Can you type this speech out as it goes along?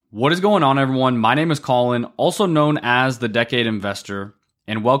What is going on, everyone? My name is Colin, also known as the Decade Investor,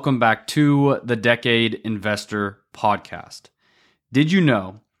 and welcome back to the Decade Investor Podcast. Did you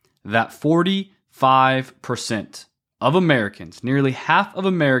know that 45% of Americans, nearly half of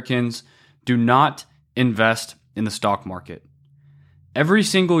Americans, do not invest in the stock market? Every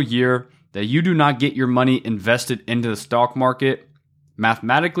single year that you do not get your money invested into the stock market,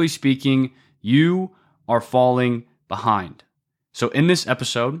 mathematically speaking, you are falling behind. So in this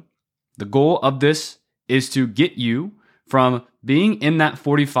episode, the goal of this is to get you from being in that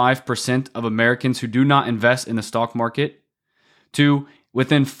 45% of Americans who do not invest in the stock market to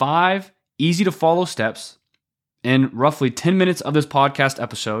within 5 easy to follow steps in roughly 10 minutes of this podcast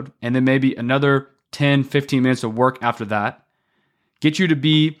episode, and then maybe another 10, 15 minutes of work after that, get you to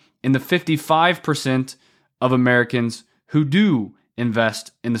be in the 55% of Americans who do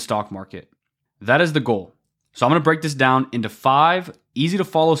invest in the stock market. That is the goal. So I'm going to break this down into 5 easy to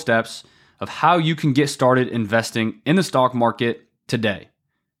follow steps of how you can get started investing in the stock market today.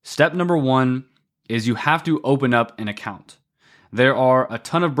 Step number 1 is you have to open up an account. There are a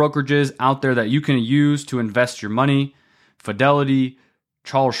ton of brokerages out there that you can use to invest your money. Fidelity,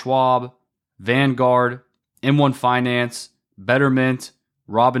 Charles Schwab, Vanguard, M1 Finance, Betterment,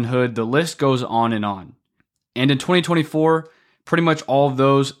 Robinhood, the list goes on and on. And in 2024, pretty much all of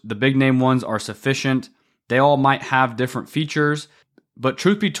those, the big name ones, are sufficient. They all might have different features, but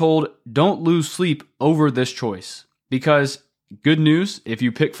truth be told, don't lose sleep over this choice. Because good news, if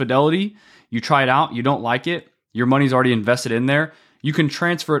you pick Fidelity, you try it out, you don't like it, your money's already invested in there, you can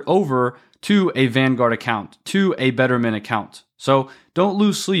transfer it over to a Vanguard account, to a Betterment account. So don't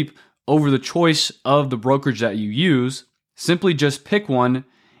lose sleep over the choice of the brokerage that you use. Simply just pick one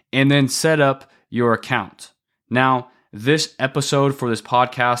and then set up your account. Now, this episode for this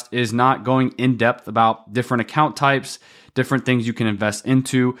podcast is not going in depth about different account types, different things you can invest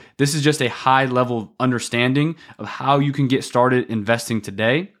into. This is just a high level understanding of how you can get started investing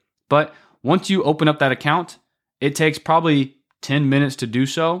today. But once you open up that account, it takes probably 10 minutes to do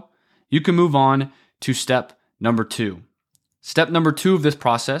so. You can move on to step number 2. Step number 2 of this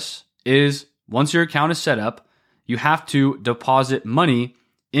process is once your account is set up, you have to deposit money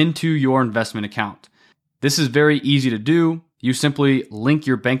into your investment account. This is very easy to do. You simply link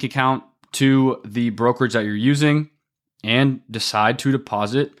your bank account to the brokerage that you're using and decide to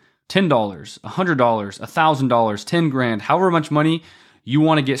deposit $10, $100, $1,000, 10 grand, however much money you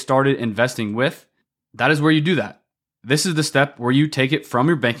want to get started investing with. That is where you do that. This is the step where you take it from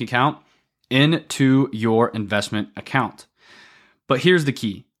your bank account into your investment account. But here's the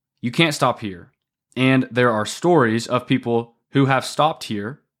key. You can't stop here. And there are stories of people who have stopped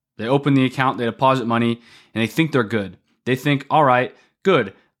here. They open the account, they deposit money, and they think they're good. They think, all right,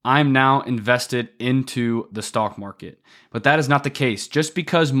 good, I'm now invested into the stock market. But that is not the case. Just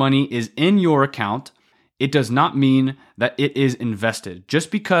because money is in your account, it does not mean that it is invested. Just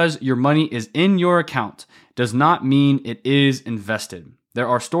because your money is in your account does not mean it is invested. There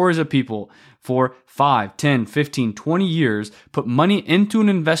are stories of people for 5, 10, 15, 20 years put money into an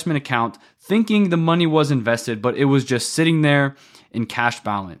investment account thinking the money was invested, but it was just sitting there in cash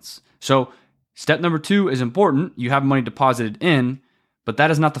balance. So step number 2 is important. You have money deposited in, but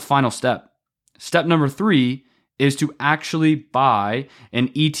that is not the final step. Step number 3 is to actually buy an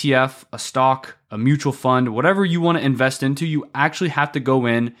ETF, a stock, a mutual fund, whatever you want to invest into. You actually have to go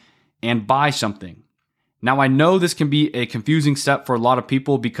in and buy something. Now, I know this can be a confusing step for a lot of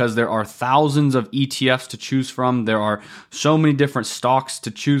people because there are thousands of ETFs to choose from. There are so many different stocks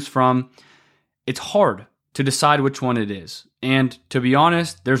to choose from. It's hard to decide which one it is. And to be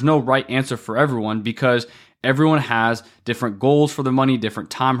honest, there's no right answer for everyone because everyone has different goals for their money, different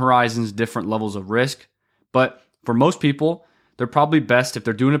time horizons, different levels of risk. But for most people, they're probably best if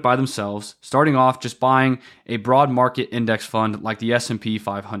they're doing it by themselves, starting off just buying a broad market index fund like the S&P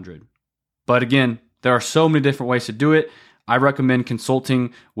 500. But again, there are so many different ways to do it. I recommend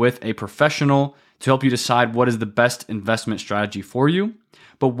consulting with a professional to help you decide what is the best investment strategy for you.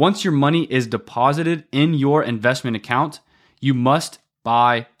 But once your money is deposited in your investment account, you must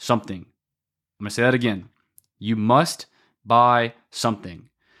buy something. I'm going to say that again. You must buy something.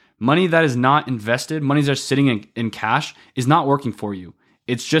 Money that is not invested, money that's sitting in cash is not working for you.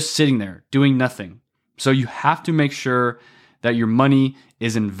 It's just sitting there doing nothing. So you have to make sure that your money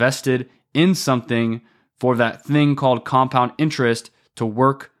is invested in something for that thing called compound interest to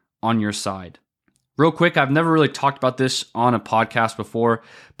work on your side. Real quick, I've never really talked about this on a podcast before,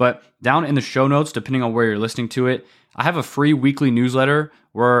 but down in the show notes, depending on where you're listening to it, I have a free weekly newsletter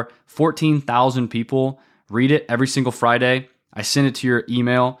where 14,000 people read it every single Friday. I send it to your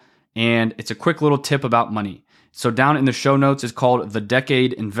email, and it's a quick little tip about money. So down in the show notes is called The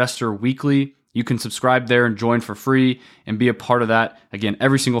Decade Investor Weekly. You can subscribe there and join for free and be a part of that. Again,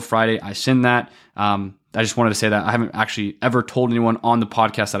 every single Friday I send that. I just wanted to say that I haven't actually ever told anyone on the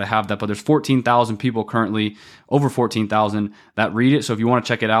podcast that I have that, but there's 14,000 people currently, over 14,000 that read it. So if you want to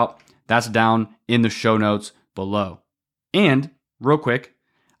check it out, that's down in the show notes below. And real quick,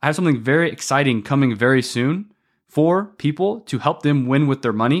 I have something very exciting coming very soon for people to help them win with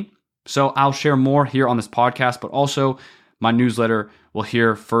their money. So I'll share more here on this podcast, but also my newsletter will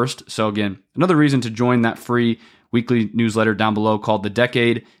hear first. So again, another reason to join that free weekly newsletter down below called The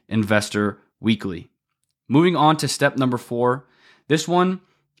Decade Investor Weekly. Moving on to step number 4. This one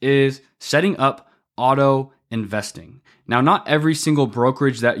is setting up auto investing. Now, not every single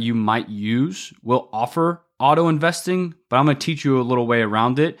brokerage that you might use will offer auto investing, but I'm going to teach you a little way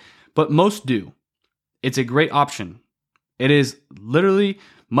around it. But most do. It's a great option. It is literally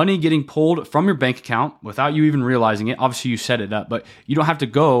money getting pulled from your bank account without you even realizing it. Obviously, you set it up, but you don't have to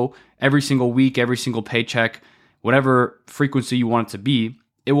go every single week, every single paycheck, whatever frequency you want it to be.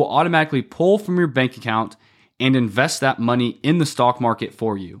 It will automatically pull from your bank account and invest that money in the stock market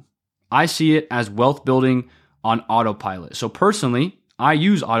for you. I see it as wealth building on autopilot. So personally, I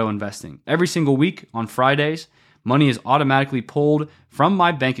use auto investing. Every single week on Fridays, money is automatically pulled from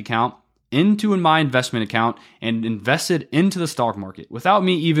my bank account into my investment account and invested into the stock market without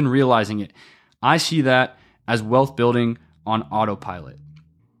me even realizing it. I see that as wealth building on autopilot.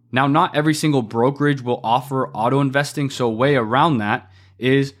 Now, not every single brokerage will offer auto investing, so a way around that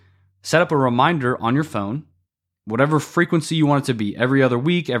is set up a reminder on your phone, whatever frequency you want it to be, every other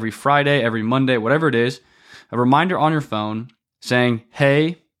week, every Friday, every Monday, whatever it is, a reminder on your phone saying,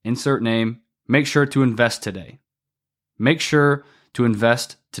 hey, insert name, make sure to invest today. Make sure to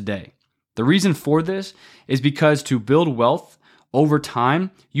invest today. The reason for this is because to build wealth over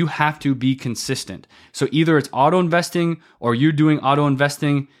time, you have to be consistent. So either it's auto investing or you doing auto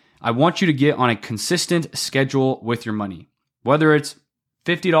investing. I want you to get on a consistent schedule with your money, whether it's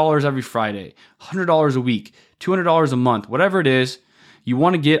 $50 every Friday, $100 a week, $200 a month, whatever it is, you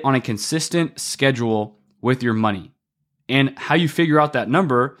want to get on a consistent schedule with your money. And how you figure out that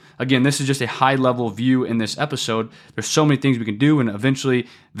number, again, this is just a high level view in this episode. There's so many things we can do, and eventually,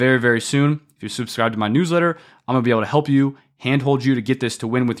 very, very soon, if you subscribe to my newsletter, I'm going to be able to help you, handhold you to get this to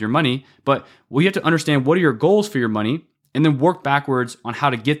win with your money. But we have to understand what are your goals for your money, and then work backwards on how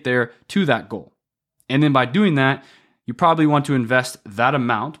to get there to that goal. And then by doing that, you probably want to invest that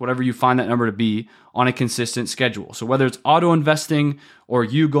amount, whatever you find that number to be, on a consistent schedule. So whether it's auto investing or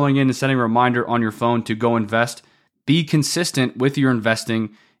you going in and setting a reminder on your phone to go invest, be consistent with your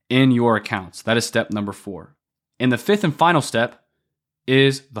investing in your accounts. That is step number 4. And the 5th and final step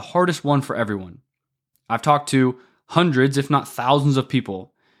is the hardest one for everyone. I've talked to hundreds, if not thousands of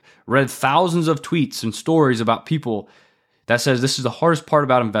people, read thousands of tweets and stories about people that says this is the hardest part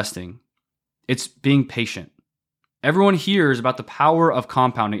about investing. It's being patient. Everyone hears about the power of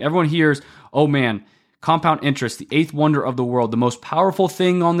compounding. Everyone hears, oh man, compound interest, the 8th wonder of the world, the most powerful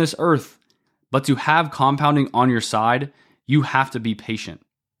thing on this earth. But to have compounding on your side, you have to be patient.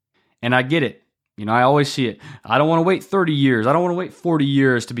 And I get it. I always see it. I don't want to wait 30 years. I don't want to wait 40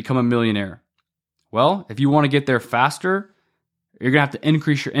 years to become a millionaire. Well, if you want to get there faster, you're going to have to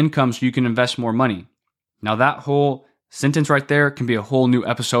increase your income so you can invest more money. Now, that whole sentence right there can be a whole new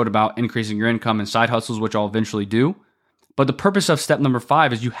episode about increasing your income and side hustles, which I'll eventually do. But the purpose of step number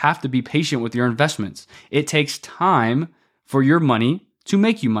 5 is you have to be patient with your investments. It takes time for your money to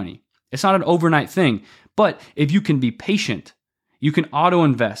make you money. It's not an overnight thing. But if you can be patient, you can auto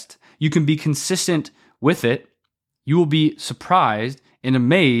invest, you can be consistent with it, you will be surprised and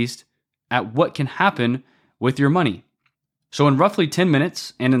amazed at what can happen with your money. So in roughly 10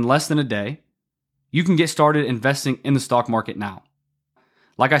 minutes and in less than a day, you can get started investing in the stock market now.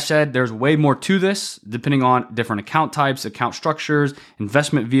 Like I said, there's way more to this, depending on different account types, account structures,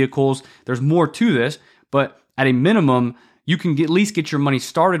 investment vehicles. There's more to this, but at a minimum, you can at least get your money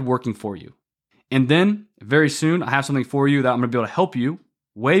started working for you. And then very soon, I have something for you that I'm going to be able to help you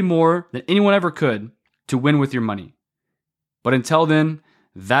way more than anyone ever could to win with your money. But until then,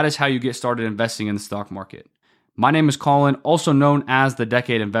 that is how you get started investing in the stock market. My name is Colin, also known as the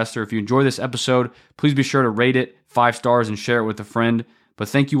Decade Investor. If you enjoy this episode, please be sure to rate it 5 stars and share it with a friend. But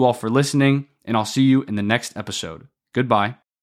thank you all for listening, and I'll see you in the next episode. Goodbye.